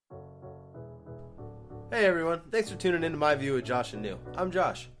Hey everyone, thanks for tuning in to My View with Josh and Neil. I'm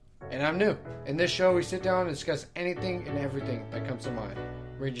Josh. And I'm New. In this show, we sit down and discuss anything and everything that comes to mind,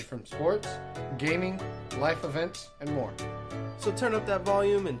 ranging from sports, gaming, life events, and more. So turn up that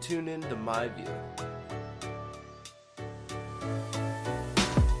volume and tune in to My View.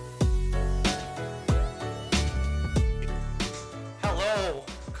 Hello,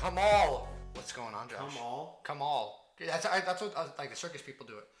 come all. What's going on, Josh? Come all? That's what like the circus people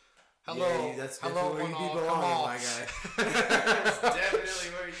do it. Hello, yeah, that's hello, definitely where you all, be belonging, my guy. That's definitely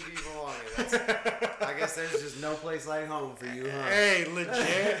where you be belonging. I guess there's just no place like home for you, huh? Hey,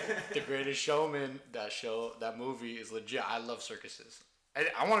 legit, The Greatest Showman. That movie is legit. I love circuses.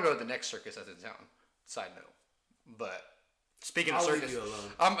 I want to go to the next circus that's in town. Side note, but speaking of circus,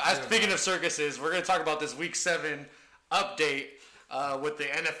 speaking of circuses, we're gonna talk about this Week 7 update with the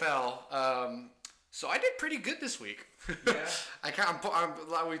NFL. So I did pretty good this week. Yeah.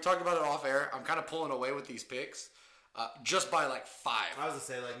 We talked about it off air. I'm kind of pulling away with these picks, just by like 5. I was gonna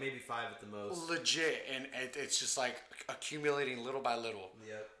say like maybe 5 at the most. Legit, and it's just like accumulating little by little.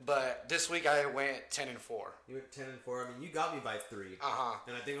 Yep. But this week I went 10-4. You went 10-4. I mean, you got me by 3.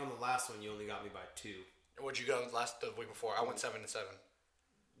 And I think on the last one you only got me by 2. What'd you go the week before? I went 7-7.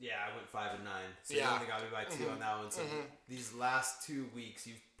 Yeah, I went 5-9. So yeah. You only got me by 2 on that one. So these last 2 weeks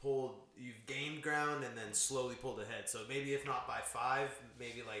you've gained ground and then slowly pulled ahead. So maybe if not by 5,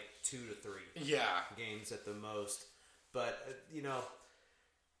 maybe like 2 to 3. Yeah. Games at the most. But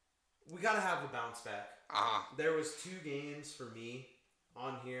we gotta have a bounce back. There was 2 games for me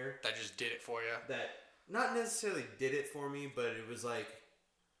on here that just did it for you. That not necessarily did it for me, but it was like,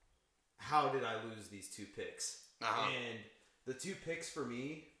 how did I lose these 2 picks? And the 2 picks for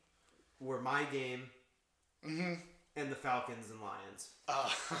me were my game and the Falcons and Lions.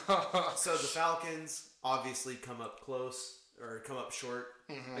 So the Falcons obviously come up close or come up short.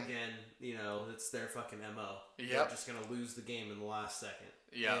 Again, it's their fucking MO. Yep. They're just going to lose the game in the last second.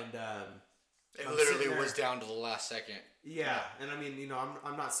 Yeah. And it literally was down to the last second. Yeah. And I mean,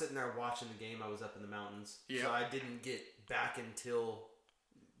 I'm not sitting there watching the game. I was up in the mountains. Yeah. So I didn't get back until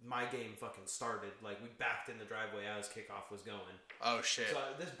my game fucking started. Like, we backed in the driveway as kickoff was going. Oh, shit. So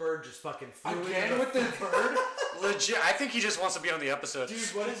this bird just fucking flew again with the bird? Legit. I think he just wants to be on the episode. Dude,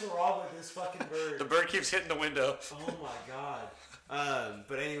 what is wrong with this fucking bird? The bird keeps hitting the window. Oh, my God.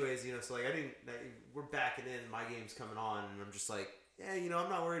 But anyways, so like we're backing in. My game's coming on, and I'm just like, yeah, I'm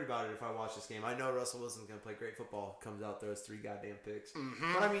not worried about it if I watch this game. I know Russell Wilson's going to play great football. Comes out, throws 3 goddamn picks.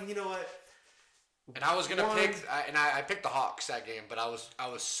 But, I mean, you know what? And I was gonna pick, and I picked the Hawks that game, but I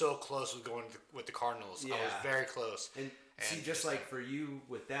was so close with going with the Cardinals. Yeah. I was very close. And see, just like for you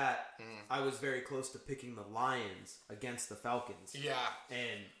with that, I was very close to picking the Lions against the Falcons. Yeah.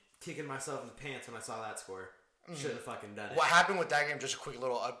 And kicking myself in the pants when I saw that score. Should have fucking done it. What happened with that game? Just a quick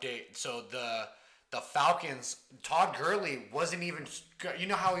little update. So the Falcons, Todd Gurley wasn't even. You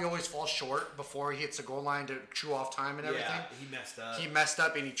know how he always falls short before he hits the goal line to chew off time and everything? Yeah, he messed up. He messed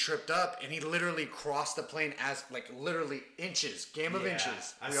up and he tripped up and he literally crossed the plane as literally inches. Game of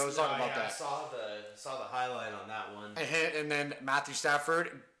inches. We always talk about that. I saw the highlight on that one. And then Matthew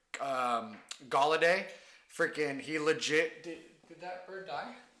Stafford, Galladay, freaking he legit did that bird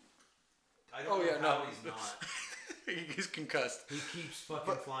die? I don't know how he's not. He's concussed. He keeps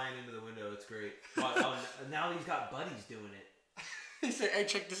fucking flying into the window. It's great. But, now he's got buddies doing it. He said, hey,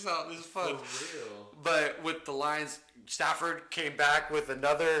 check this out. This is fun. For real. But with the Lions, Stafford came back with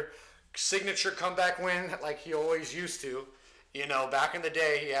another signature comeback win like he always used to. Back in the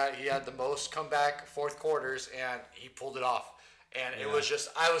day, he had the most comeback fourth quarters, and he pulled it off. And it was just,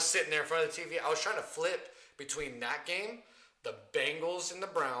 I was sitting there in front of the TV. I was trying to flip between that game, the Bengals and the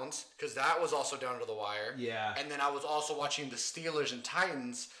Browns, because that was also down to the wire. Yeah. And then I was also watching the Steelers and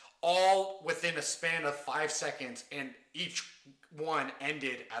Titans all within a span of 5 seconds, and each one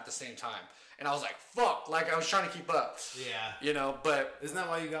ended at the same time. And I was like, fuck, like I was trying to keep up. Yeah. But... Isn't that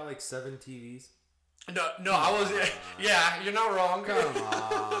why you got like 7 TVs? No, I was... Yeah, you're not wrong. Come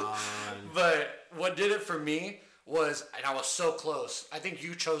on. But what did it for me was, and I was so close. I think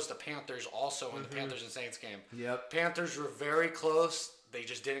you chose the Panthers also in the Panthers and Saints game. Yep. Panthers were very close. They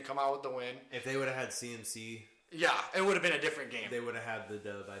just didn't come out with the win. If they would have had CMC, yeah, it would have been a different game. They would have had the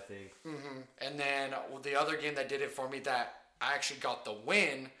dub, I think. And then the other game that did it for me that I actually got the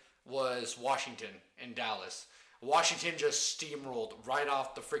win was Washington and Dallas. Washington just steamrolled right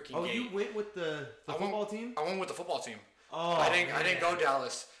off the freaking gate. Oh, you went with the football team? I went with the football team. Oh, I didn't go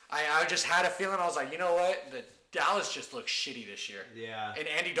Dallas. I just had a feeling. I was like, you know what? The Dallas just looks shitty this year. Yeah. And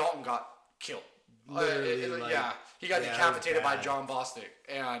Andy Dalton got killed. Literally, he got decapitated by John Bostic.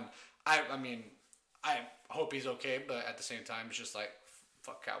 And I mean, I hope he's okay, but at the same time, it's just like,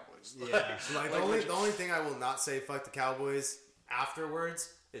 fuck Cowboys. Yeah. Like the only thing I will not say fuck the Cowboys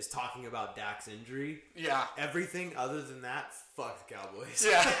afterwards is talking about Dak's injury. Yeah. Everything other than that, fuck the Cowboys.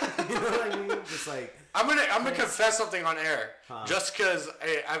 Yeah. You know what I mean? Just like I'm gonna confess something on air, just because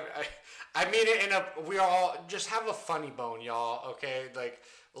I mean it in a. We all just have a funny bone, y'all. Okay, like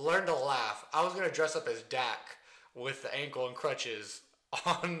learn to laugh. I was gonna dress up as Dak with the ankle and crutches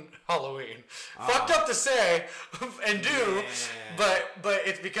on Halloween. Fucked up to say and do, but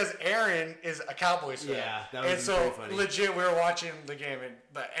it's because Aaron is a Cowboys fan. Yeah, that was and so very funny. Legit, we were watching the game.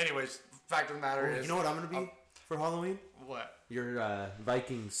 But anyways, fact of the matter is, you know what I'm gonna be for Halloween? What? Your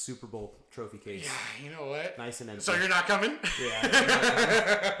Vikings Super Bowl trophy case. Yeah, you know what? Nice and empty. So you're not coming?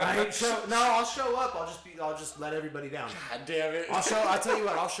 Yeah. I'll show up. I'll just let everybody down. God damn it. I'll tell you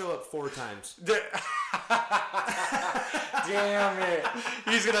what. I'll show up 4 times. Damn it.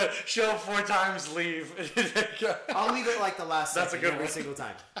 He's gonna show up 4 times, leave. I'll leave it like the last. That's a good every one. single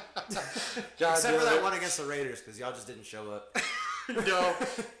time. God Except for that one against the Raiders because y'all just didn't show up. No.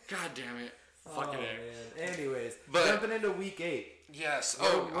 God damn it. Fucking it. Man. Anyways, but, jumping into week 8. Yes.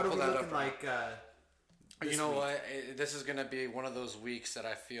 What are we looking like? You know what? This is gonna be one of those weeks that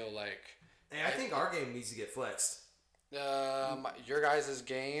I feel like. Hey, I think our game needs to get flexed. Your guys'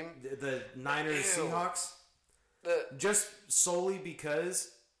 game, the Niners Seahawks, just solely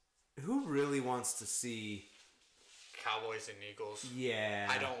because who really wants to see Cowboys and Eagles? Yeah,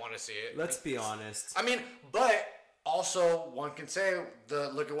 I don't want to see it. Let's be honest. I mean, but also one can say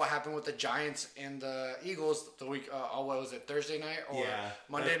look at what happened with the Giants and the Eagles the week. What was it? Thursday night or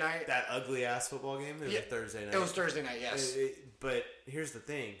Monday night? That ugly ass football game. It was a Thursday night. It was Thursday night. Yes. But here's the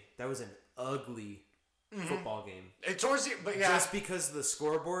thing. That was an ugly football game. Just because the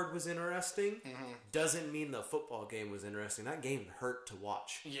scoreboard was interesting doesn't mean the football game was interesting. That game hurt to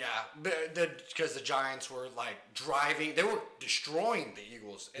watch. Yeah, because the Giants were like driving, they were destroying the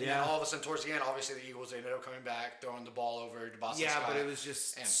Eagles, and then all of a sudden towards the end, obviously the Eagles ended up coming back, throwing the ball over to Boston. Yeah, Scott. but it was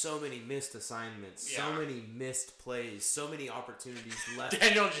just so many missed assignments, so many missed plays, so many opportunities left.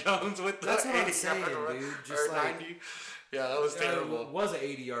 Daniel Jones with that's the what I'm saying, dude. Just like 90. Yeah, that was terrible. It was an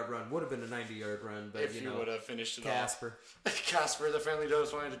 80-yard run. Would have been a 90-yard run, but if you would have finished it Casper. off. Casper, the friendly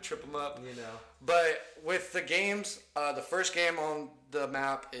dose, wanted to trip him up. You know. But with the games, the first game on the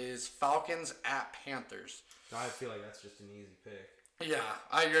map is Falcons at Panthers. I feel like that's just an easy pick. Yeah,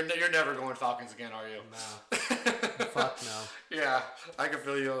 you're never going Falcons again, are you? No. Fuck no. Yeah, I can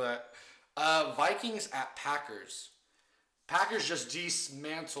feel you on that. Vikings at Packers. Packers just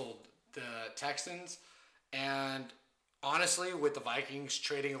dismantled the Texans, and honestly, with the Vikings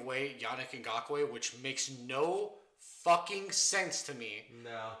trading away Yannick Ngakoue, which makes no fucking sense to me.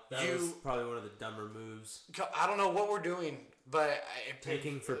 No, that was probably one of the dumber moves. I don't know what we're doing, but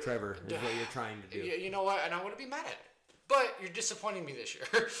taking for Trevor is what you're trying to do. You know what? And I want to be mad at it, but you're disappointing me this year.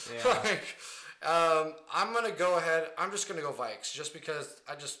 Yeah. I'm gonna go ahead. I'm just gonna go Vikes, just because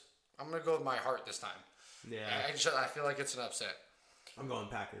I'm gonna go with my heart this time. Yeah. I feel like it's an upset. I'm going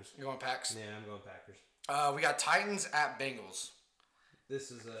Packers. You're going Packs? Yeah, I'm going Packers. We got Titans at Bengals.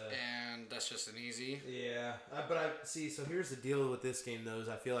 This is and that's just an easy. Yeah, but I see. So here's the deal with this game, though. Is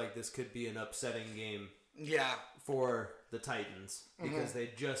I feel like this could be an upsetting game. Yeah. For the Titans because they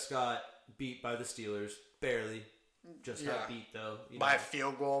just got beat by the Steelers, barely. Just got beat though. By a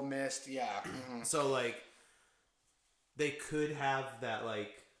field goal missed. Yeah. So like, they could have that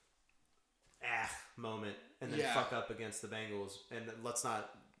like, moment and then fuck up against the Bengals. And let's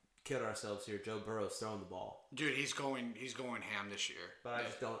not kid ourselves here. Joe Burrow's throwing the ball. Dude, he's going ham this year. But I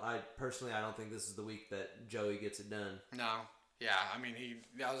just don't. I don't think this is the week that Joey gets it done. No. Yeah, I mean,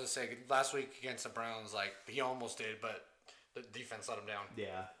 I was gonna say last week against the Browns, like he almost did, but the defense let him down.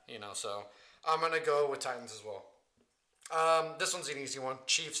 Yeah. So I'm gonna go with Titans as well. This one's an easy one.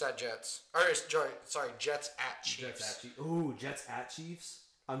 Chiefs at Jets. Jets at Chiefs. Jets at Chiefs.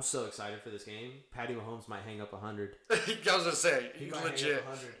 I'm so excited for this game. Patty Mahomes might hang up 100. I was gonna say, he legit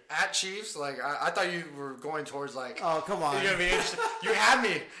at Chiefs. Like I thought you were going towards like. Oh come on! You're gonna be interested. You had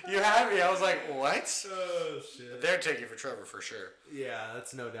me. I was like, what? Oh shit! They're taking for Trevor for sure. Yeah,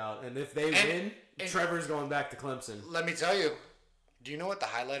 that's no doubt. And if they win, Trevor's going back to Clemson. Let me tell you. Do you know what the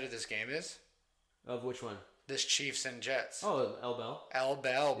highlight of this game is? Of which one? This Chiefs and Jets. Oh, El Bell. El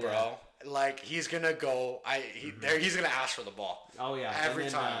Bell, bro. Yeah. Like he's gonna go. He's gonna ask for the ball. Oh yeah, every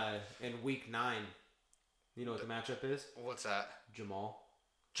time. In week 9, you know what the matchup is? What's that? Jamal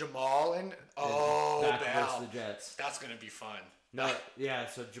and Bell versus the Jets. That's gonna be fun. No, yeah.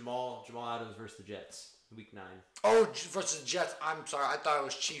 So Jamal Adams versus the Jets, week 9. Oh, versus the Jets. I'm sorry, I thought it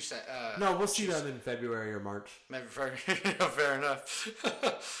was Chiefs. No, we'll see them in February or March. Maybe fair enough.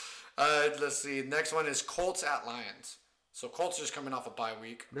 Let's see. Next one is Colts at Lions. So Colts are just coming off a bye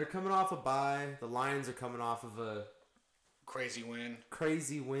week. They're coming off a bye. The Lions are coming off of a crazy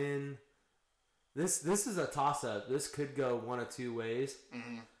win. This is a toss-up. This could go one of two ways.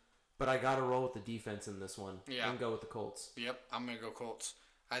 Mm-hmm. But I got to roll with the defense in this one. Yeah. And go with the Colts. Yep, I'm going to go Colts.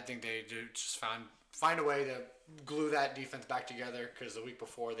 I think they do just find a way to glue that defense back together because the week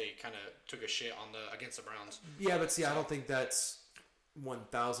before they kind of took a shit against the Browns. Yeah, but see, I don't think that's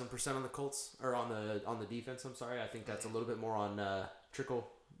 1,000% on the Colts or on the defense. I'm sorry. I think that's a little bit more on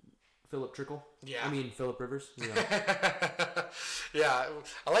Philip Trickle. Yeah. I mean Philip Rivers. You know. Yeah,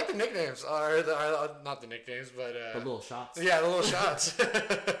 I like the nicknames, or not the nicknames, but the little shots. Yeah, the little shots.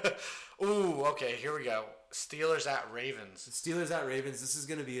 Ooh, okay, here we go. Steelers at Ravens. This is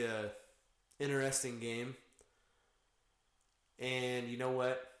going to be a interesting game. And you know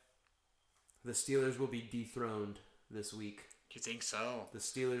what? The Steelers will be dethroned this week. You think so? The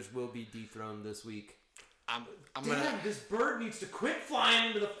Steelers will be dethroned this week. Damn, this bird needs to quit flying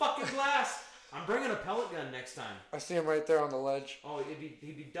into the fucking glass. I'm bringing a pellet gun next time. I see him right there on the ledge. Oh, he'd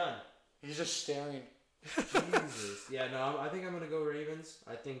be done. He's just staring. Jesus. Yeah, no, I think I'm going to go Ravens.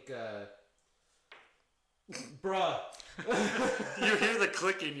 I think, bruh. You hear the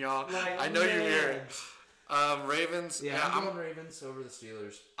clicking, y'all. I know you hear it. Ravens. Yeah, I'm going Ravens over the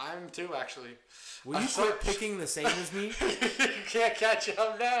Steelers. I'm too, actually. Will you quit picking the same as me? You can't catch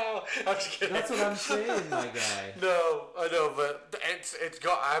up now. I'm just kidding. That's what I'm saying, my guy. No, I know, but it's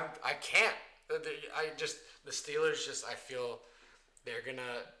go. I can't. The Steelers I feel they're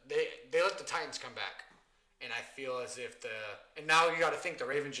gonna they let the Titans come back, and I feel as if and now you got to think the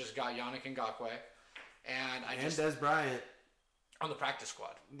Ravens just got Yannick Ngakoue, and Des Bryant on the practice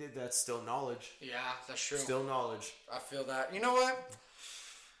squad. That's still knowledge. Yeah, that's true. Still knowledge. I feel that. You know what?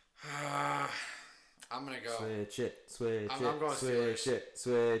 I'm gonna go. Switch it. I'm going switch it.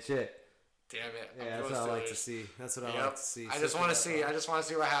 Damn it. Yeah, that's what I like to see. I just want to see. I just want to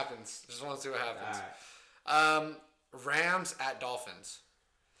see what happens. All right. Rams at Dolphins.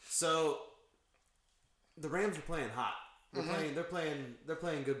 So the Rams are playing hot. They're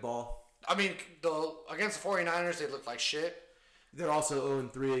playing good ball. I mean, against the 49ers, they look like shit. They're also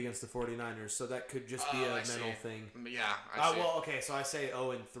 0-3 against the 49ers, so that could just be a mental thing. Yeah, I see. Well, okay, so I say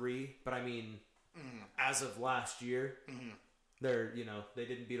 0-3, but I mean, as of last year, they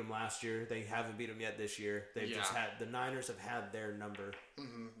didn't beat them last year. They haven't beat them yet this year. The Niners have had their number.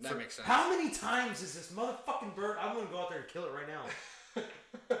 That makes sense. How many times is this motherfucking bird? I'm gonna go out there and kill it right now,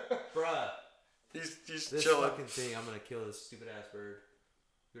 bruh. He's this chilling. Fucking thing. I'm gonna kill this stupid ass bird.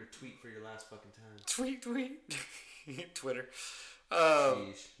 You're a tweet for your last fucking time. Tweet. Twitter.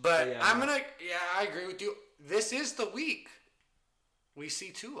 But yeah, I agree with you. This is the week we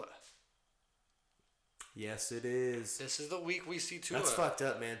see Tua. Yes, it is. This is the week we see Tua. That's fucked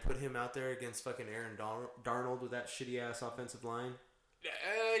up, man. Put him out there against fucking Aaron Darnold with that shitty ass offensive line.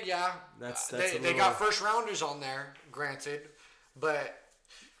 Yeah. They got first rounders on there, granted, but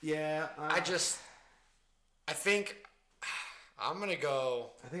yeah, I think I'm gonna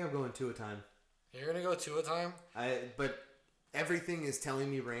go. I think I'm going Tua time. You're gonna go Tua time? But everything is telling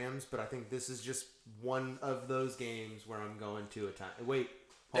me Rams, but I think this is just one of those games where I'm going Tua time. Wait,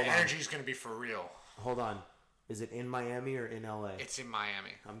 hold on. The energy's gonna be for real. Hold on. Is it in Miami or in LA? It's in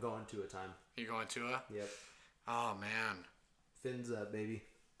Miami. I'm going Tua time. You're going Tua? Yep. Oh man. Fins up, baby.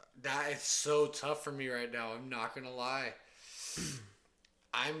 That is so tough for me right now. I'm not gonna lie.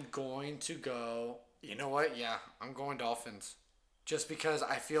 I'm going to go. You know what? Yeah, I'm going Dolphins. Just because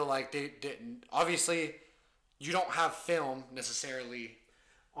I feel like they didn't. Obviously, you don't have film necessarily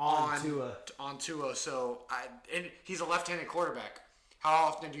on Tua. So and he's a left-handed quarterback. How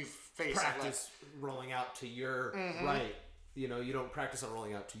often do you face practice rolling out to your right? You don't practice on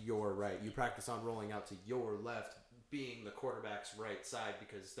rolling out to your right. You practice on rolling out to your left, being the quarterback's right side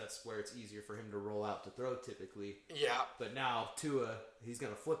because that's where it's easier for him to roll out to throw typically. Yeah. But now Tua, he's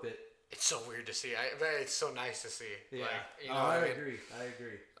gonna flip it. It's so weird to see. It's so nice to see. Yeah. I agree.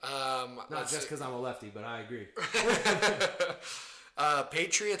 Not just because I'm a lefty, but I agree.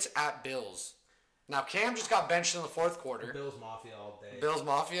 Patriots at Bills. Now, Cam just got benched in the fourth quarter. Bills Mafia all day. Bills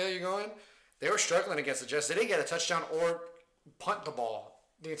Mafia, you going? They were struggling against the Jets. They didn't get a touchdown or punt the ball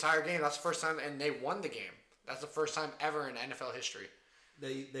the entire game. That's the first time, and they won the game. That's the first time ever in NFL history.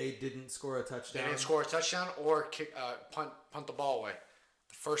 They didn't score a touchdown? They didn't score a touchdown or punt the ball away.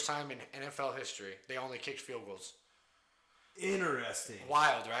 The first time in NFL history. They only kicked field goals. Interesting.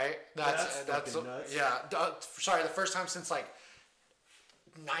 Wild, right? That's nuts. Yeah. The first time since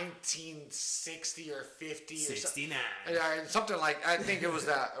 1960 or 50 69 or something like. I think it was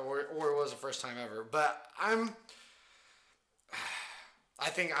that, or it was the first time ever. But I'm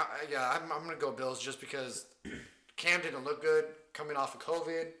gonna go Bills just because Cam didn't look good coming off of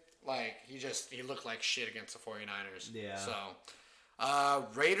COVID. Like, he looked like shit against the 49ers. Yeah. So,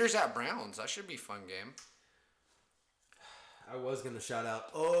 Raiders at Browns. That should be a fun game. I was going to shout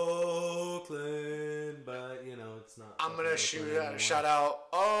out Oakland, but, it's not. I'm going to shout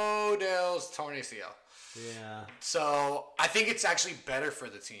out Odell's torn ACL. Yeah. So, I think it's actually better for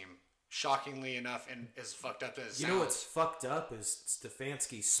the team. Shockingly enough, and as fucked up as it sounds. What's fucked up is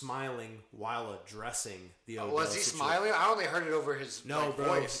Stefanski smiling while addressing the Odell was he smiling? I only heard it over his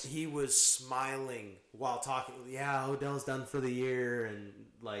voice. He was smiling while talking. Yeah, Odell's done for the year, and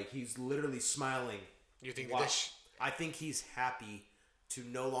he's literally smiling. You think I think he's happy to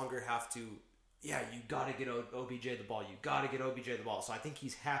no longer have to. Yeah, you got to get OBJ the ball. You got to get OBJ the ball. So I think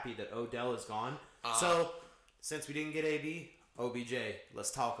he's happy that Odell is gone. So since we didn't get AB. OBJ, let's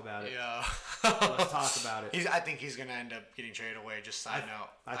talk about it. Yeah. Let's talk about it. I think he's going to end up getting traded away, just side note.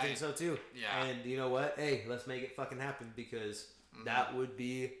 I think so too. Yeah. And you know what? Hey, let's make it fucking happen because that would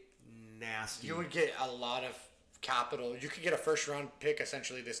be nasty. You would get a lot of capital. You could get a first round pick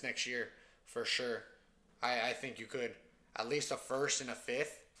essentially this next year for sure. I think you could. At least a first and a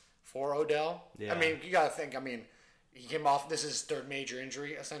fifth for Odell. Yeah. I mean, you got to think, he came off, this is his third major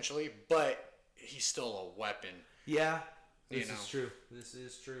injury essentially, but he's still a weapon. Yeah. This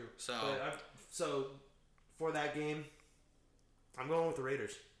is true. So for that game, I'm going with the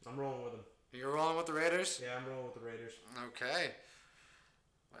Raiders. I'm rolling with them. You're rolling with the Raiders? Yeah, I'm rolling with the Raiders. Okay.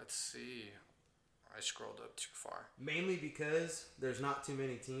 Let's see. I scrolled up too far. Mainly because there's not too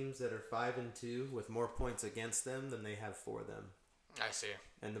many teams that are 5-2 with more points against them than they have for them. I see.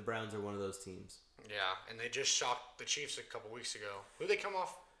 And the Browns are one of those teams. Yeah, and they just shocked the Chiefs a couple weeks ago. Who they come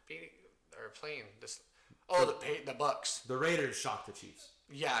off beating or playing this? Oh, the Bucks. The Raiders shocked the Chiefs.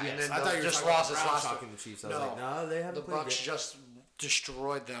 Yeah, yes, and then I thought you were just lost this last shocking the Chiefs. I was like, no, they haven't the played Bucks it. just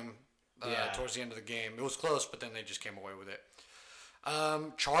destroyed them towards the end of the game. It was close, but then they just came away with it.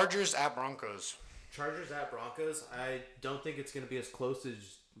 Chargers at Broncos. Chargers at Broncos. I don't think it's going to be as close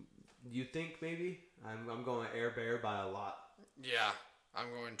as you think. Maybe I'm going Air Bear by a lot. Yeah, I'm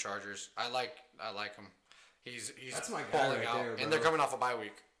going Chargers. I like him. He's that's my guy right out, there, bro. And they're coming off a bye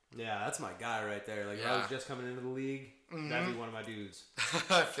week. Yeah, that's my guy right there. If I was just coming into the league, that'd be one of my dudes.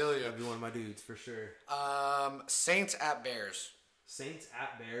 I feel you. That'd be one of my dudes for sure. Saints at Bears. Saints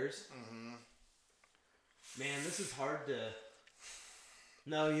at Bears. Mm-hmm. Man, this is hard to.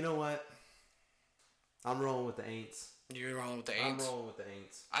 No, you know what? I'm rolling with the Aints. You're rolling with the Aints? I'm rolling with the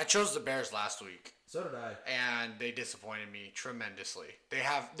Aints. I chose the Bears last week. So did I. And they disappointed me tremendously.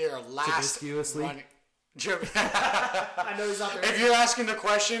 They're last running. I know he's not there. If you're asking the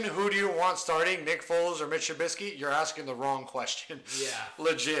question, who do you want starting, Nick Foles or Mitch Trubisky, you're asking the wrong question. Yeah.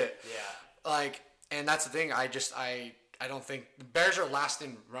 Legit. Yeah. And that's the thing. I don't think the Bears are last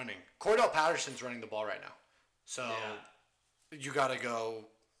in running. Cordell Patterson's running the ball right now. So you got to go.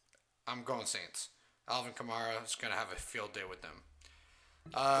 I'm going Saints. Alvin Kamara is going to have a field day with them.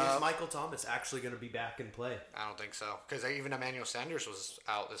 Is Michael Thomas actually going to be back in play? I don't think so. Because even Emmanuel Sanders was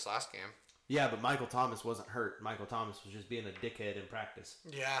out this last game. Yeah, but Michael Thomas wasn't hurt. Michael Thomas was just being a dickhead in practice.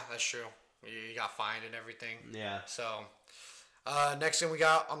 Yeah, that's true. He got fined and everything. Yeah. So, next thing we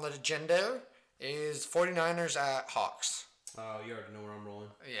got on the agenda is 49ers at Hawks. Oh, you already know where I'm rolling.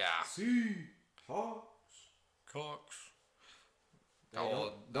 Yeah. See, Hawks.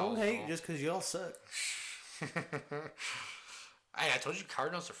 Don't hate just because y'all suck. Hey, I told you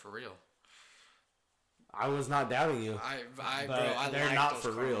Cardinals are for real. I was not doubting you. They're like not those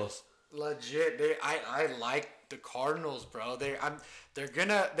for Cardinals. Real. Legit, I like the Cardinals, bro. They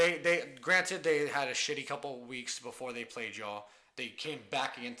granted they had a shitty couple weeks before they played y'all. They came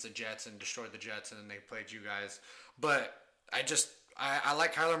back against the Jets and destroyed the Jets, and then they played you guys. But I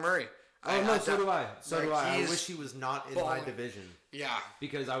like Kyler Murray. So do I. I wish he was not in my division. Yeah.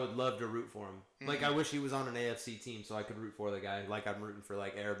 Because I would love to root for him. Mm-hmm. I wish he was on an AFC team so I could root for the guy. Like I'm rooting for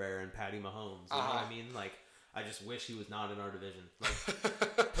Air Bear and Patty Mahomes. You know what I mean? I just wish he was not in our division.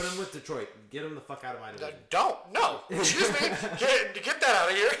 Put him with Detroit. Get him the fuck out of my division. No. Excuse me. Get that out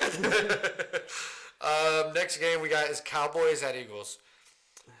of here. Next game we got is Cowboys at Eagles.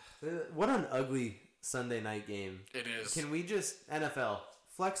 What an ugly Sunday night game. It is. Can we just NFL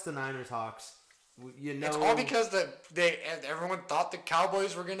flex the Niners Hawks? It's all because everyone thought the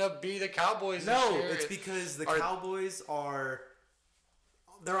Cowboys were gonna be the Cowboys. No, it's because the Cowboys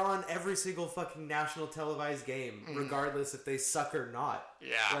they're on every single fucking national televised game, regardless if they suck or not.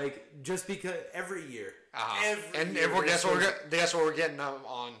 Yeah, just because every year. Guess what we're getting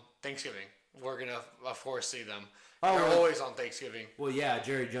on Thanksgiving. We're gonna of course see them. They're always on Thanksgiving. Well, yeah,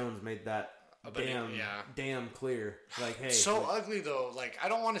 Jerry Jones made that damn clear. Like, hey, so ugly though. Like, I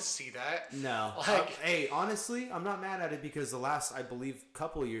don't want to see that. No. Like, hey, honestly, I'm not mad at it because the last, I believe,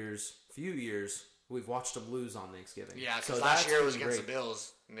 few years, we've watched them lose on Thanksgiving. Yeah, because so last year was against the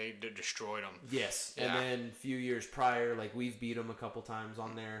Bills and they destroyed them. Yes, and then a few years prior, like we've beat them a couple times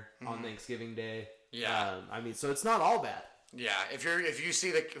on there on Thanksgiving Day. Yeah, I mean, so it's not all bad. Yeah, if you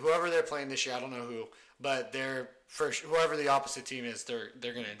see whoever they're playing this year, I don't know who, but they're first whoever the opposite team is, they're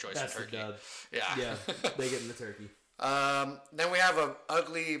gonna enjoy some turkey. The dub. Yeah, they get in the turkey. Then we have a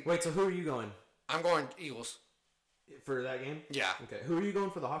ugly. Wait, so who are you going? I'm going Eagles for that game. Yeah. Okay, who are you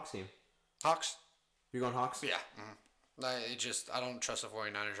going for the Hawks game? Hawks. You're going Hawks? Yeah. I don't trust the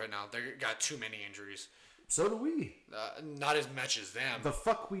 49ers right now. They got too many injuries. So do we. Not as much as them. The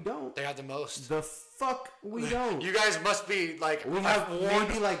fuck we don't. They have the most. The fuck we don't. You guys must be like we have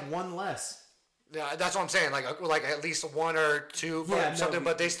maybe like one less. Yeah, that's what I'm saying. Like at least one or two, something.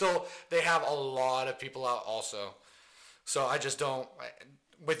 But they have a lot of people out also. So I just don't.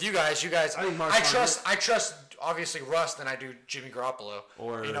 With you guys, I trust obviously Russ than I do Jimmy Garoppolo.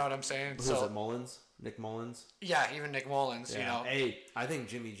 Or you know what I'm saying? Who's it? Mullins. Nick Mullins. Yeah, even Nick Mullins. Yeah. You know. Hey, I think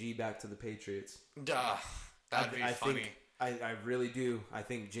Jimmy G back to the Patriots. That'd be funny. I really do. I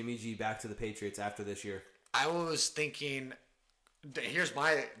think Jimmy G back to the Patriots after this year. I was thinking. Here's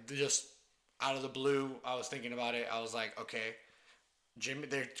my just out of the blue. I was thinking about it. I was like, okay, Jimmy,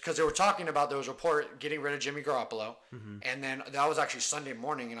 because they were talking about there was a report getting rid of Jimmy Garoppolo, and then that was actually Sunday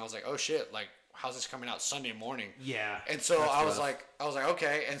morning, and I was like, oh shit, like how's this coming out Sunday morning? Yeah. And so I was like,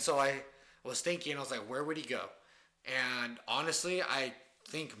 okay, and so I was thinking, I was like, where would he go? And honestly, I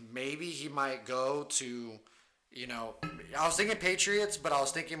think maybe he might go to, I was thinking Patriots, but I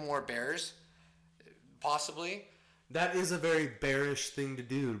was thinking more Bears, possibly. That is a very bearish thing to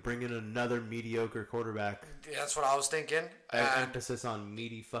do, to bring in another mediocre quarterback. That's what I was thinking. Emphasis on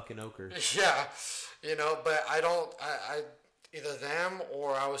meaty fucking ochre. Yeah, but I either them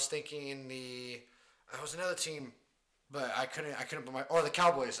or I was thinking I was another team, but I couldn't put the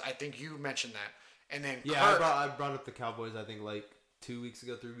Cowboys. I think you mentioned that. And then I brought up the Cowboys, I think 3 weeks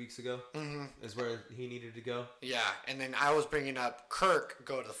ago, is where he needed to go. Yeah, and then I was bringing up Kirk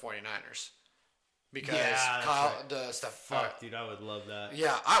go to the 49ers. Because the stuff. Fuck, dude, I would love that.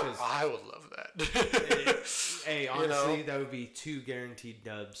 Yeah, I would love that. Hey, honestly, that would be 2 guaranteed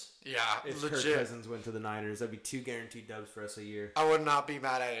dubs. Yeah, if legit. Kirk Cousins went to the Niners, that'd be 2 guaranteed dubs for us a year. I would not be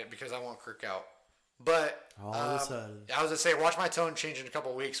mad at it because I want Kirk out. But all of a sudden, I was gonna say, watch my tone change in a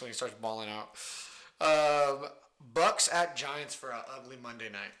couple of weeks when he starts balling out. Bucks at Giants for an ugly Monday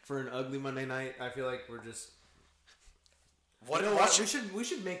night. For an ugly Monday night, I feel like we're just. What? We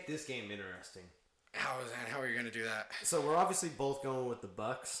should make this game interesting. How are you going to do that? So we're obviously both going with the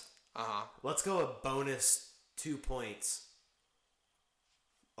Bucks. Let's go a bonus 2 points.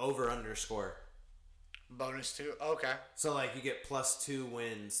 Over underscore. Bonus 2? Okay. So you get +2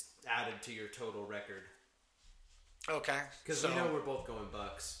 wins added to your total record. Okay. Because we know we're both going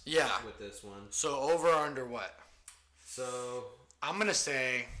Bucks. Yeah. With this one. So over or under what? So I'm going to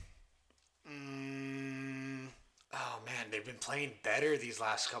say. Oh man, they've been playing better these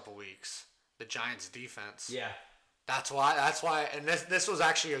last couple weeks. The Giants defense. Yeah. That's why and this was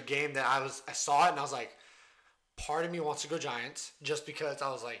actually a game that I saw it and I was like, part of me wants to go Giants just because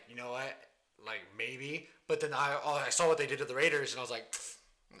I was like, you know what? Maybe. But then I saw what they did to the Raiders and I was like,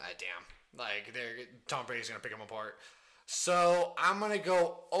 damn. Tom Brady's going to pick them apart. So I'm going to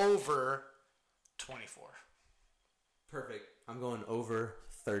go over 24. Perfect. I'm going over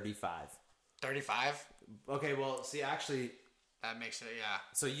 35. 35? Okay, well, see, actually... That makes it, yeah.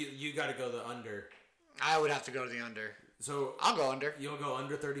 So you got to go the under. I would have to go to the under. So I'll go under. You'll go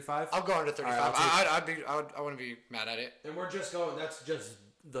under 35? I'll go under 35. Right, I wouldn't be mad at it. And we're just going. That's just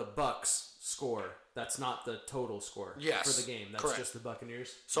the Bucks score. That's not the total score. Yes, for the game. That's correct. Just the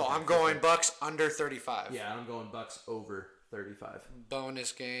Buccaneers. So I'm going Bucks under 35. Yeah, I'm going Bucks over 35.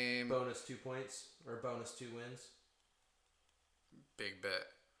 Bonus game. Bonus 2 points or bonus 2 wins. Big bet.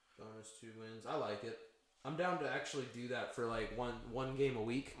 Bonus 2 wins. I like it. I'm down to actually do that for one game a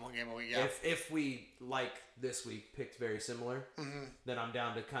week. 1 game a week, yeah. If we, this week, picked very similar, then I'm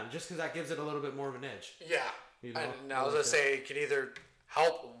down to kind of, just because that gives it a little bit more of an edge. Yeah. And I was going to say, it can either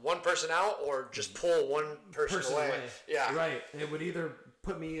help one person out or just pull one person away. Yeah. Right. It would either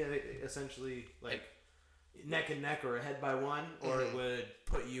put me essentially, neck and neck or ahead by 1, or it would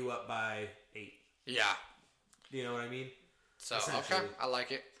put you up by 8. Yeah. You know what I mean? So, okay. I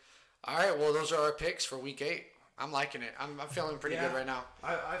like it. All right, well, those are our picks for Week 8. I'm liking it. I'm feeling pretty good right now.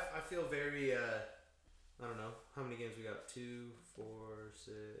 I feel very, I don't know, how many games we got? 2, 4,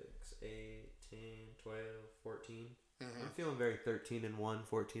 6, 8, 10, 12, 14. I'm feeling very 13-1,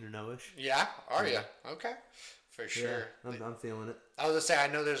 14-0-ish. Yeah? Are you? Okay. For sure. Yeah, I'm feeling it. I was going to say, I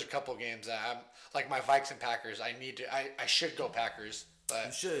know there's a couple games that I'm, like my Vikes and Packers, I should go Packers. But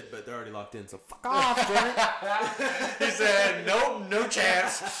you should, but they're already locked in, so fuck off, Janet. He said, nope, no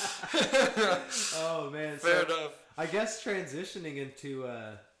chance. Oh, man. Fair enough. I guess transitioning into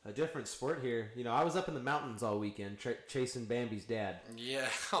a different sport here. You know, I was up in the mountains all weekend chasing Bambi's dad. Yeah.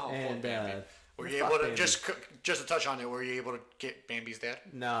 Oh, and were you able to, just to touch on it, were you able to get Bambi's dad?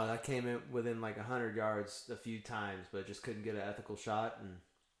 No, I came in within like 100 yards a few times, but just couldn't get an ethical shot. And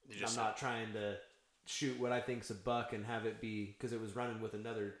I'm not trying to shoot what I think's a buck and have it be, because it was running with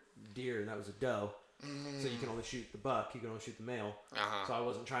another deer and that was a doe. So you can only shoot the buck, you can only shoot the male. So I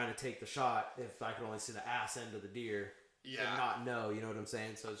wasn't trying to take the shot if I could only see the ass end of the deer and not know, you know what I'm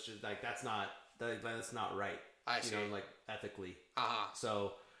saying? So it's just like that's not right. I see. You know, like ethically.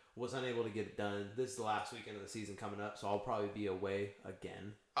 So was unable to get it done. This is the last weekend of the season coming up, so I'll probably be away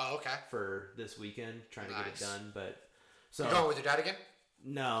again. Oh, okay. For this weekend, trying to get it done. But so you going with your dad again?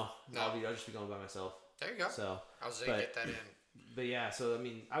 No. I'll just be going by myself. There you go. So I was going to get that in. But yeah, so I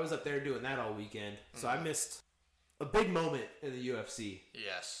mean, I was up there doing that all weekend, so I missed a big moment in the UFC.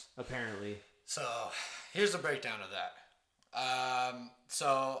 Yes. Apparently. So here's the breakdown of that.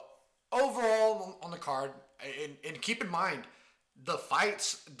 So overall on the card, and keep in mind, the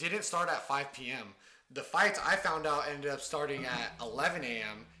fights didn't start at 5 p.m. The fights I found out ended up starting at 11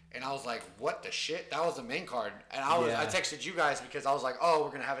 a.m. And I was like, what the shit? That was the main card. And I texted you guys because I was like, oh, we're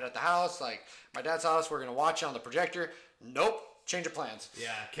going to have it at the house. Like, my dad's house. We're going to watch it on the projector. Nope. Change of plans. Yeah.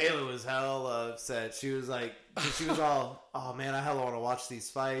 Kayla was hella upset. She was like, she was all, oh, man, I hella want to watch these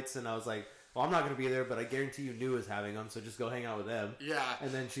fights. And I was like, well, I'm not going to be there, but I guarantee you knew was having them, so just go hang out with them. Yeah.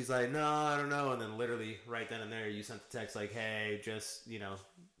 And then she's like, no, I don't know. And then literally right then and there, you sent the text like, hey, just, you know,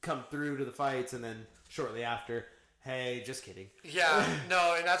 come through to the fights. And then shortly after, hey, just kidding. Yeah,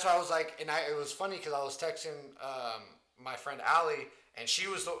 no, and that's why I was like, and it was funny because I was texting my friend Allie, and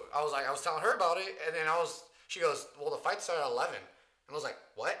I was telling her about it, and then she goes, well, the fight started at 11. And I was like,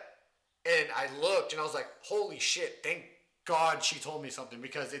 what? And I looked, and I was like, holy shit, thank God she told me something,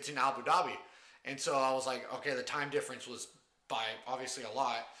 because it's in Abu Dhabi. And so I was like, okay, the time difference was by obviously a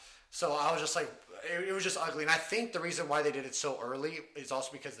lot. So I was just like, it was just ugly. And I think the reason why they did it so early is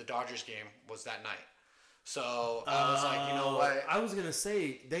also because the Dodgers game was that night. So I was like, you know what? I was going to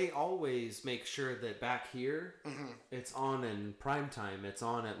say, they always make sure that back here, it's on in prime time. It's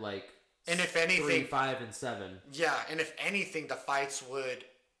on at like and if anything, 3, 5, and 7. Yeah, and if anything, the fights would,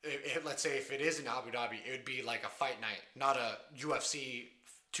 let's say if it is in Abu Dhabi, it would be like a fight night, not a UFC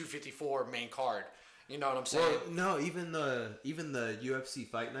 254 main card. You know what I'm saying? Well, no, even the UFC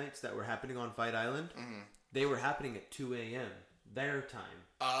fight nights that were happening on Fight Island, they were happening at 2 a.m. their time.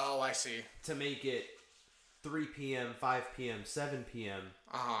 Oh, I see. To make it 3 p.m., 5 p.m., 7 p.m.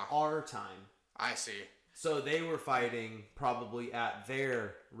 Our time. I see. So they were fighting probably at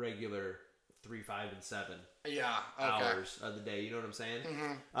their regular 3, 5, and 7 hours of the day. You know what I'm saying?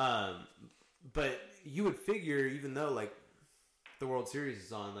 But you would figure, even though like the World Series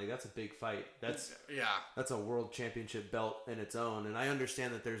is on, like that's a big fight. That's a world championship belt in its own. And I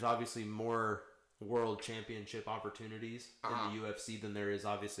understand that there's obviously more world championship opportunities in the UFC than there is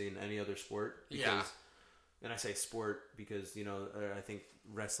obviously in any other sport. And I say sport because, you know, I think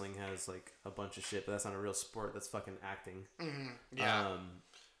wrestling has like a bunch of shit, but that's not a real sport. That's fucking acting.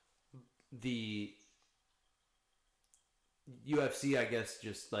 The UFC, I guess,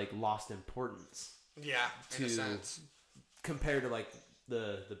 just like lost importance. Yeah, in a sense. Compared to like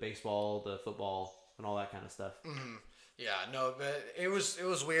the baseball, the football, and all that kind of stuff. Yeah, no, but it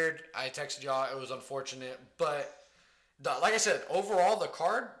was weird. I texted y'all. It was unfortunate, but like I said, overall the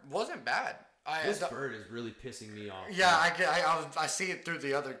card wasn't bad. This bird is really pissing me off. Yeah, I see it through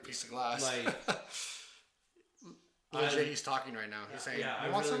the other piece of glass. Like, he's talking right now. He's saying, I kind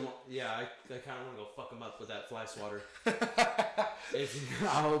of want to go fuck him up with that fly swatter.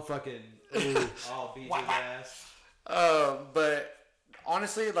 I'll beat his ass. But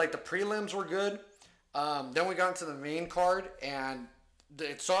honestly, like the prelims were good. Then we got into the main card, and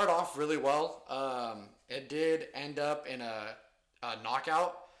it started off really well. It did end up in a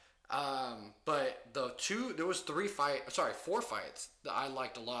knockout. But there was 4 fights that I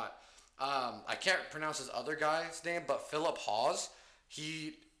liked a lot. I can't pronounce his other guy's name, but Philip Hawes,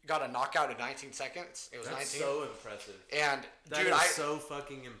 he got a knockout in 19 seconds. It was That's 19. So impressive. And that is so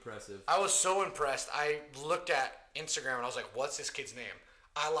fucking impressive. I was so impressed. I looked at Instagram and I was like, what's this kid's name?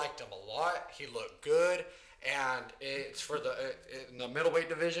 I liked him a lot. He looked good. And it's for in the middleweight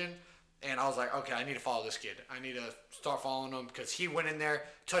division. And I was like, okay, I need to follow this kid. I need to start following him because he went in there,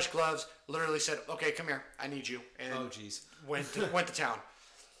 touched gloves, literally said, okay, come here. I need you. And went to town.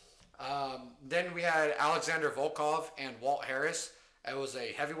 Then we had Alexander Volkov and Walt Harris. It was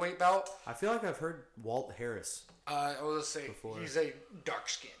a heavyweight bout. I feel like I've heard Walt Harris. Let's say before. He's a dark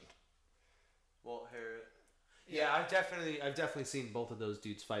skinned. Walt Harris. Yeah, I've definitely seen both of those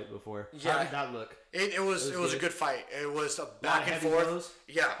dudes fight before. Yeah. How did that look? It was a good fight. It was a back and forth. Blows?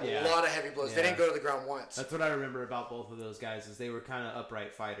 Yeah, a lot of heavy blows. Yeah. They didn't go to the ground once. That's what I remember about both of those guys is they were kind of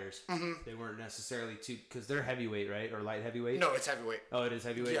upright fighters. Mm-hmm. They weren't necessarily too because they're heavyweight, right? Or light heavyweight? No, it's heavyweight. Oh, it is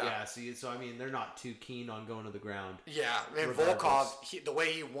heavyweight. Yeah. See, so I mean, they're not too keen on going to the ground. Yeah, and Volkov, the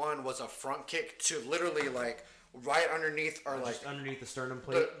way he won was a front kick to literally like right underneath or like just underneath the sternum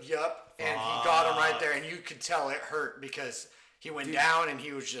plate. Yep, and he got him right there, and you could tell it hurt because he went down and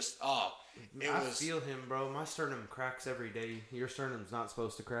he was just feel him, bro. My sternum cracks every day. Your sternum's not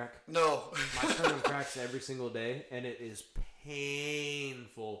supposed to crack. No, my sternum cracks every single day, and it is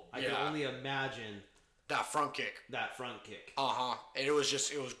painful. I can only imagine that front kick. And it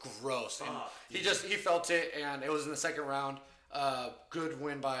was gross. And he felt it, and it was in the second round. Good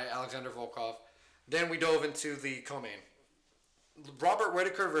win by Alexander Volkov. Then we dove into the co-main. Robert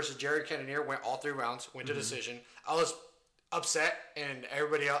Whittaker versus Jared Cannonier went all 3 rounds, went to decision. I was upset, and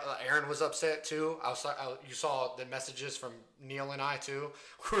everybody else, Aaron was upset too. You saw the messages from Neil and I too.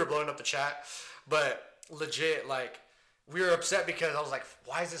 We were blowing up the chat. But legit, like, we were upset because I was like,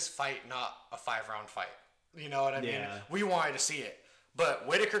 why is this fight not a 5-round fight? You know what I mean? We wanted to see it. But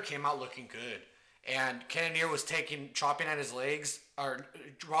Whittaker came out looking good. And Cannonier was chopping at his legs. Or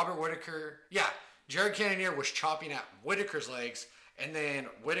Robert Whittaker, Jared Cannonier was chopping at Whittaker's legs, and then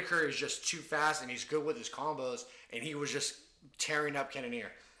Whittaker is just too fast, and he's good with his combos, and he was just tearing up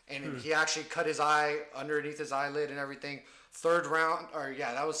Cannonier. And he actually cut his eye underneath his eyelid and everything. Second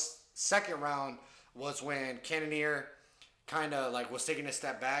round was when Cannonier kind of like was taking a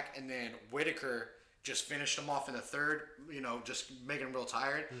step back, and then Whittaker just finished him off in the third, just making him real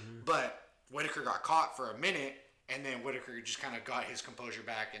tired. Mm-hmm. But Whittaker got caught for a minute, and then Whittaker just kind of got his composure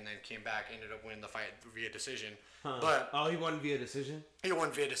back and then came back, ended up winning the fight via decision. But he won via decision? He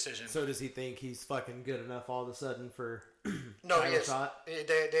won via decision. So does he think he's fucking good enough all of a sudden for no, he is. Shot?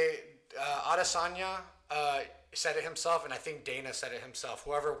 Adesanya said it himself, and I think Dana said it himself.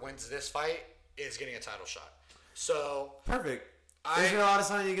 Whoever wins this fight is getting a title shot. So perfect. Israel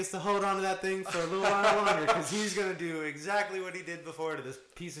Adesanya gets to hold on to that thing for a little while longer because he's gonna do exactly what he did before to this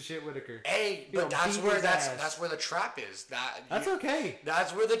piece of shit Whittaker. Hey, but that's where the trap is. That's okay.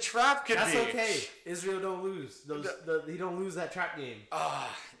 That's where the trap could be. That's okay. Israel don't lose. He don't lose that trap game.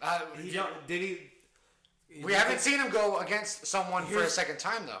 Did he? We haven't seen him go against someone for a second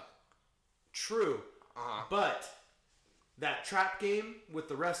time though. True. But that trap game with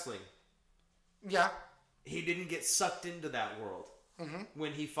the wrestling. Yeah. He didn't get sucked into that world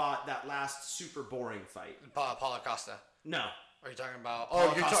when he fought that last super boring fight. Paulo Costa. No. Are you talking about?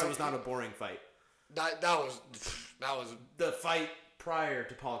 Paulo Costa was not a boring fight. That was the fight prior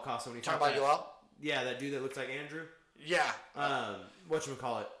to Paulo Costa when he talking about Yoel. Yeah, that dude that looks like Andrew. Yeah.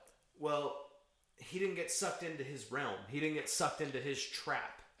 Whatchamacallit? Well, he didn't get sucked into his realm. He didn't get sucked into his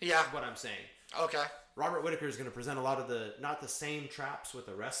trap. Yeah. Is what I'm saying. Okay. Robert Whittaker is going to present a lot of not the same traps with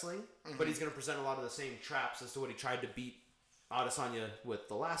the wrestling, but he's going to present a lot of the same traps as to what he tried to beat Adesanya with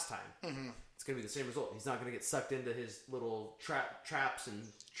the last time. Mm-hmm. It's going to be the same result. He's not going to get sucked into his little traps and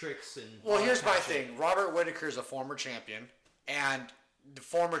tricks and. Well, here's my thing. Robert Whittaker is a former champion, and the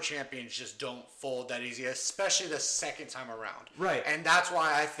former champions just don't fold that easy, especially the second time around. Right. And that's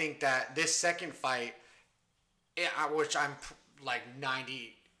why I think that this second fight, which I'm like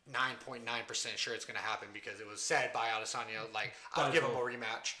 99.9% sure it's going to happen because it was said by Adesanya, like, I'll give him a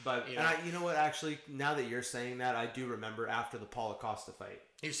rematch. But you know what? Actually, now that you're saying that, I do remember after the Paulo Costa fight.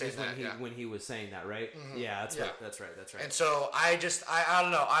 You said that, when he was saying that, right? Mm-hmm. Yeah, that's right. And so I don't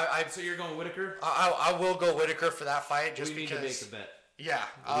know. So you're going Whittaker? I will go Whittaker for that fight just because. We need to make a bet. Yeah,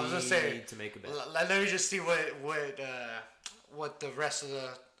 I was gonna say. We need to make a bet. Let me just see what the rest of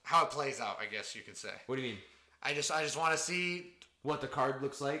how it plays out. I guess you could say. What do you mean? I just want to see what the card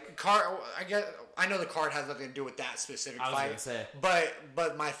looks like. I know the card has nothing to do with that specific fight. I was gonna say.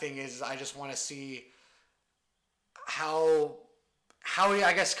 But my thing is, I just want to see how he,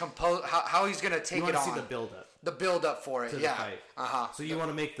 I guess, how he's gonna take it on. You want to see the build up. The build up for it, yeah. So you want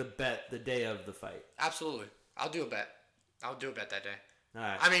to make the bet the day of the fight? Absolutely. I'll do a bet that day. All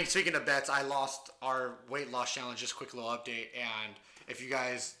right. I mean, speaking of bets, I lost our weight loss challenge. Just a quick little update, and if you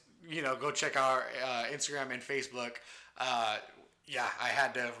guys, go check our Instagram and Facebook. Yeah, I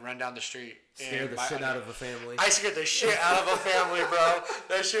had to run down the street. Scare the shit out of a family. I scared the shit out of a family, bro.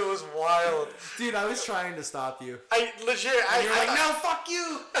 That shit was wild. Dude, I was trying to stop you. I legit. And you're like, no, fuck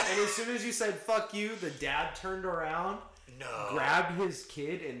you. And as soon as you said fuck you, the dad turned around, grabbed his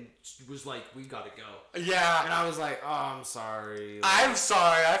kid, and was like, we gotta go. Yeah. And I was like, oh, I'm sorry. Like, I'm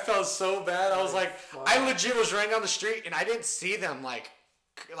sorry. I felt so bad. I was like, fuck. I legit was running down the street, and I didn't see them, like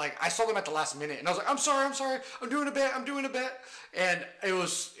I saw them at the last minute, and I was like, I'm sorry, I'm doing a bet, and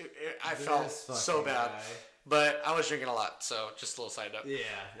I felt so bad, guy. But I was drinking a lot, so just a little side note. Yeah,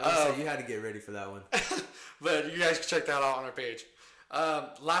 so you had to get ready for that one. But you guys can check that out on our page.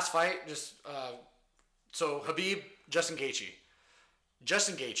 Last fight, so Khabib, Justin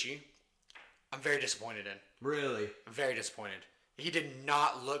Gaethje, I'm very disappointed in. Really? I'm very disappointed. He did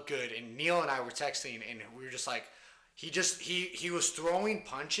not look good, and Neil and I were texting, and we were just like, he was throwing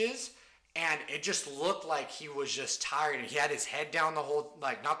punches, and it just looked like he was just tired, and he had his head down the whole,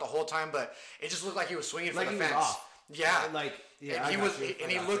 like, not the whole time, but it just looked like he was swinging for the fence. Off. Yeah.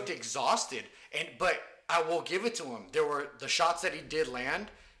 And he looked exhausted, but I will give it to him. There were the shots that he did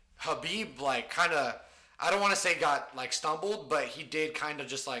land. Khabib, like, kind of, I don't want to say got, like, stumbled, but he did kind of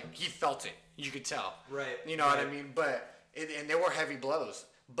just, like, he felt it. You could tell. Right. You know what I mean? But, and they were heavy blows.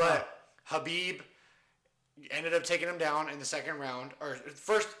 But Khabib ended up taking him down in the second round, or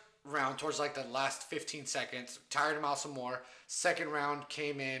first round towards like the last 15 seconds, tired him out some more. Second round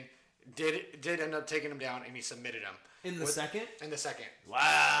came in, did end up taking him down, and he submitted him. In the second? In the second.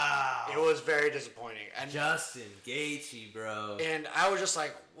 Wow. It was very disappointing. And Justin Gaethje, bro. And I was just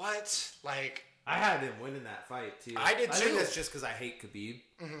like, what? Like, I had him winning that fight, too. I did, too. I think that's just because I hate Khabib.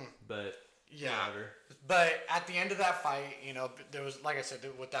 Mm-hmm. But, yeah. Whatever. But at the end of that fight, you know, there was, like I said,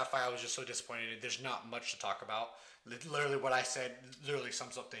 with that fight, I was just so disappointed. There's not much to talk about. Literally what I said literally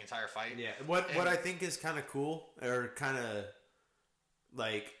sums up the entire fight. Yeah. What I think is kind of cool, or kind of,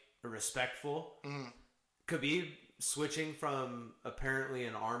 like, respectful, Khabib switching from apparently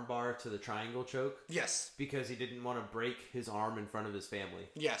an arm bar to the triangle choke. Yes. Because he didn't want to break his arm in front of his family.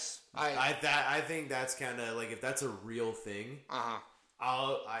 Yes. I think that's kind of, like, if that's a real thing,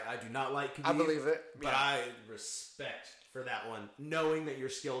 I do not like Khabib. I believe it. But I respect for that one, knowing that you're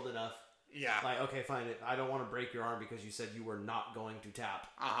skilled enough. Yeah. Like, okay, fine. I don't want to break your arm because you said you were not going to tap.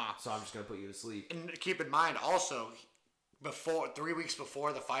 So I'm just going to put you to sleep. And keep in mind, also, 3 weeks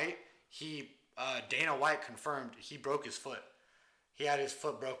before the fight, Dana White confirmed he broke his foot. He had his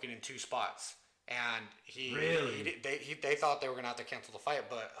foot broken in 2 spots. And they thought they were going to have to cancel the fight,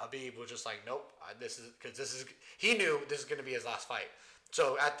 but Khabib was just like, nope, he knew this is going to be his last fight.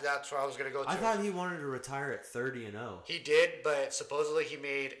 So that's where I was going to go to. I thought he wanted to retire at 30-0. He did, but supposedly he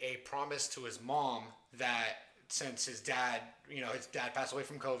made a promise to his mom that since his dad passed away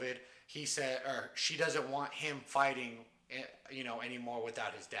from COVID, he said, or she doesn't want him fighting, anymore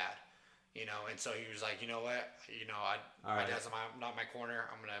without his dad. And so he was like, you know what, my dad's not my corner.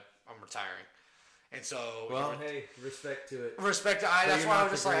 I'm retiring. And so, hey, respect to it. That's why I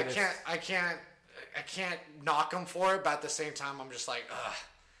was just like, I can't knock him for it, but at the same time, I'm just like, ugh.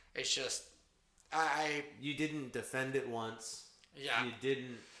 It's just, You didn't defend it once. Yeah. You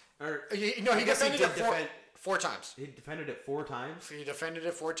didn't, or he defended it 4 times. He defended it 4 times. He defended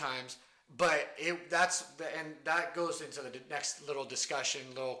it 4 times, but that goes into the next little discussion,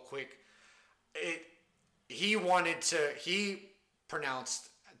 quick. He pronounced.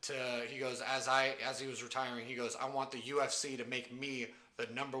 He goes, as he was retiring, he goes, I want the UFC to make me the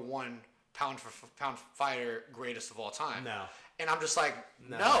number 1 pound for pound fighter, greatest of all time. No. And I'm just like,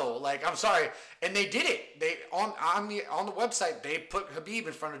 no, like, I'm sorry. And they did it. They on the website, they put Khabib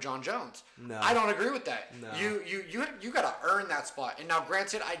in front of John Jones. No. I don't agree with that. No. You got to earn that spot. And now,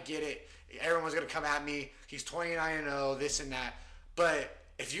 granted, I get it. Everyone's going to come at me. He's 29-0, this and that. But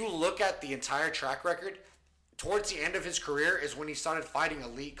if you look at the entire track record, towards the end of his career is when he started fighting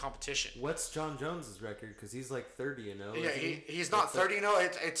elite competition. What's John Jones's record? Because he's like 30-0. Yeah, he's not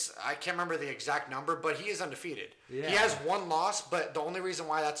 30-0. It's I can't remember the exact number, but he is undefeated. Yeah. He has 1 loss, but the only reason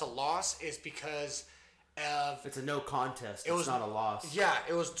why that's a loss is because of it's a no contest. It's not a loss. Yeah,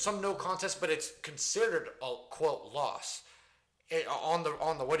 it was some no contest, but it's considered a quote loss. On the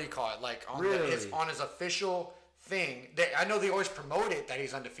what do you call it? Like on on his official thing. I know they always promote it that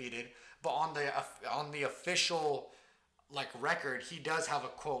he's undefeated. But on the official record, he does have a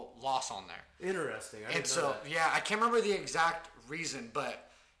quote loss on there. Interesting. I can't remember the exact reason,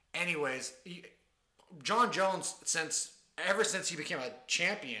 but anyways, John Jones ever since he became a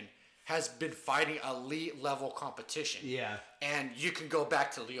champion has been fighting elite level competition. Yeah. And you can go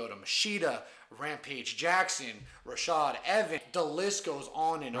back to Lyoto Machida, Rampage Jackson, Rashad Evans. The list goes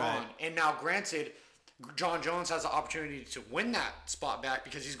on and on. And now, granted, John Jones has the opportunity to win that spot back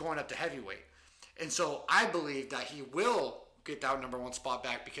because he's going up to heavyweight. And so I believe that he will get that number 1 spot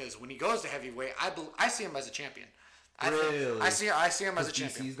back because when he goes to heavyweight, I see him as a champion. Really? I see him as a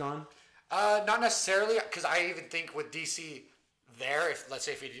champion. DC's gone? Not necessarily, because I even think with DC there, let's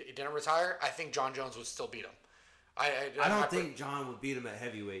say if he didn't retire, I think John Jones would still beat him. I don't think John would beat him at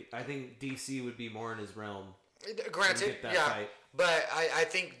heavyweight. I think DC would be more in his realm. Granted, fight. But I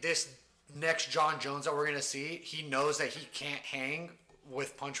think this next John Jones that we're going to see, he knows that he can't hang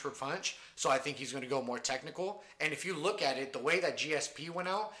with punch for punch, so I think he's going to go more technical. And if you look at it, the way that GSP went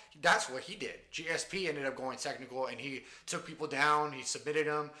out, that's what he did. GSP ended up going technical, and he took people down, he submitted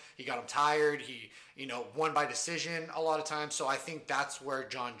them, he got them tired, he won by decision a lot of times. So I think that's where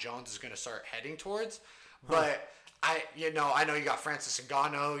John Jones is going to start heading towards. But I know you got Francis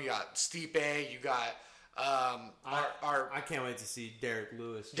Ngannou, you got Stipe, you got I can't wait to see Derek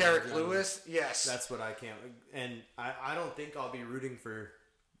Lewis. Derek Lewis, yes. That's what I can't. And I don't think I'll be rooting for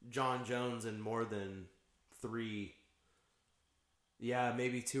John Jones in more than 3. Yeah,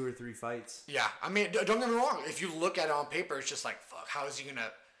 maybe 2 or 3 fights. Yeah, I mean, don't get me wrong. If you look at it on paper, it's just like, fuck, how is he gonna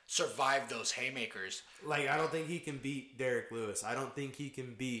survive those haymakers? Like, I don't think he can beat Derek Lewis. I don't think he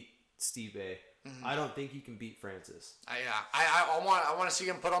can beat Stipe. Mm-hmm. I don't think he can beat Francis. I want to see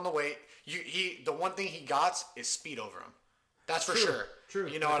him put on the weight. The one thing he got is speed over him. That's for sure. True.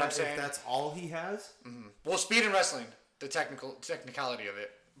 You know what I'm saying? If that's all he has. Mm-hmm. Well, speed in wrestling, the technicality of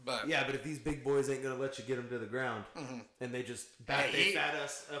it. But yeah, but if these big boys ain't gonna let you get them to the ground, and they just fat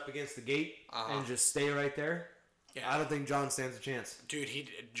us up against the gate and just stay right there, I don't think John stands a chance. Dude,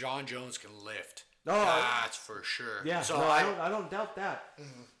 John Jones can lift. No, that's for sure. Yeah, so I don't doubt that.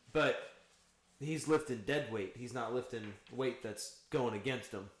 Mm-hmm. But he's lifting dead weight. He's not lifting weight that's going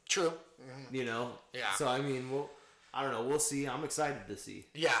against him. True. Mm-hmm. Yeah. So I mean, I don't know. We'll see. I'm excited to see.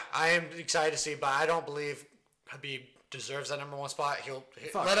 Yeah, I am excited to see, but I don't believe Khabib deserves that number 1 spot.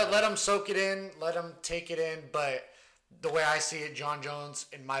 Let him soak it in, let him take it in. But the way I see it, John Jones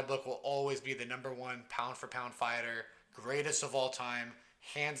in my book will always be the number 1 pound for pound fighter, greatest of all time,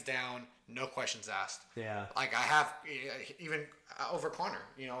 hands down, no questions asked. Yeah. Like I have even over Conor.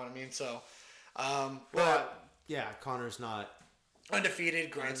 You know what I mean? So. Conor's not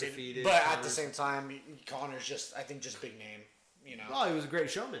undefeated, granted, but at the same time, Conor's just big name. Well, he was a great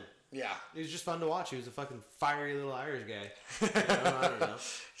showman. Yeah, he was just fun to watch. He was a fucking fiery little Irish guy. I don't know.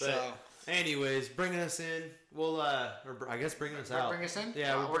 But anyways, bringing us in, we'll or I guess bringing us out. Bring us in.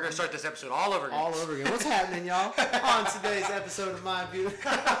 Yeah, we're gonna start this episode all over again. What's happening, y'all? On today's episode of My View.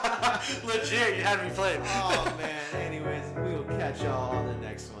 Legit, you had me played. Oh man. Anyways, we will catch y'all on the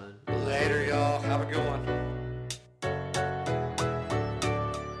next one. Later, y'all. Have a good one.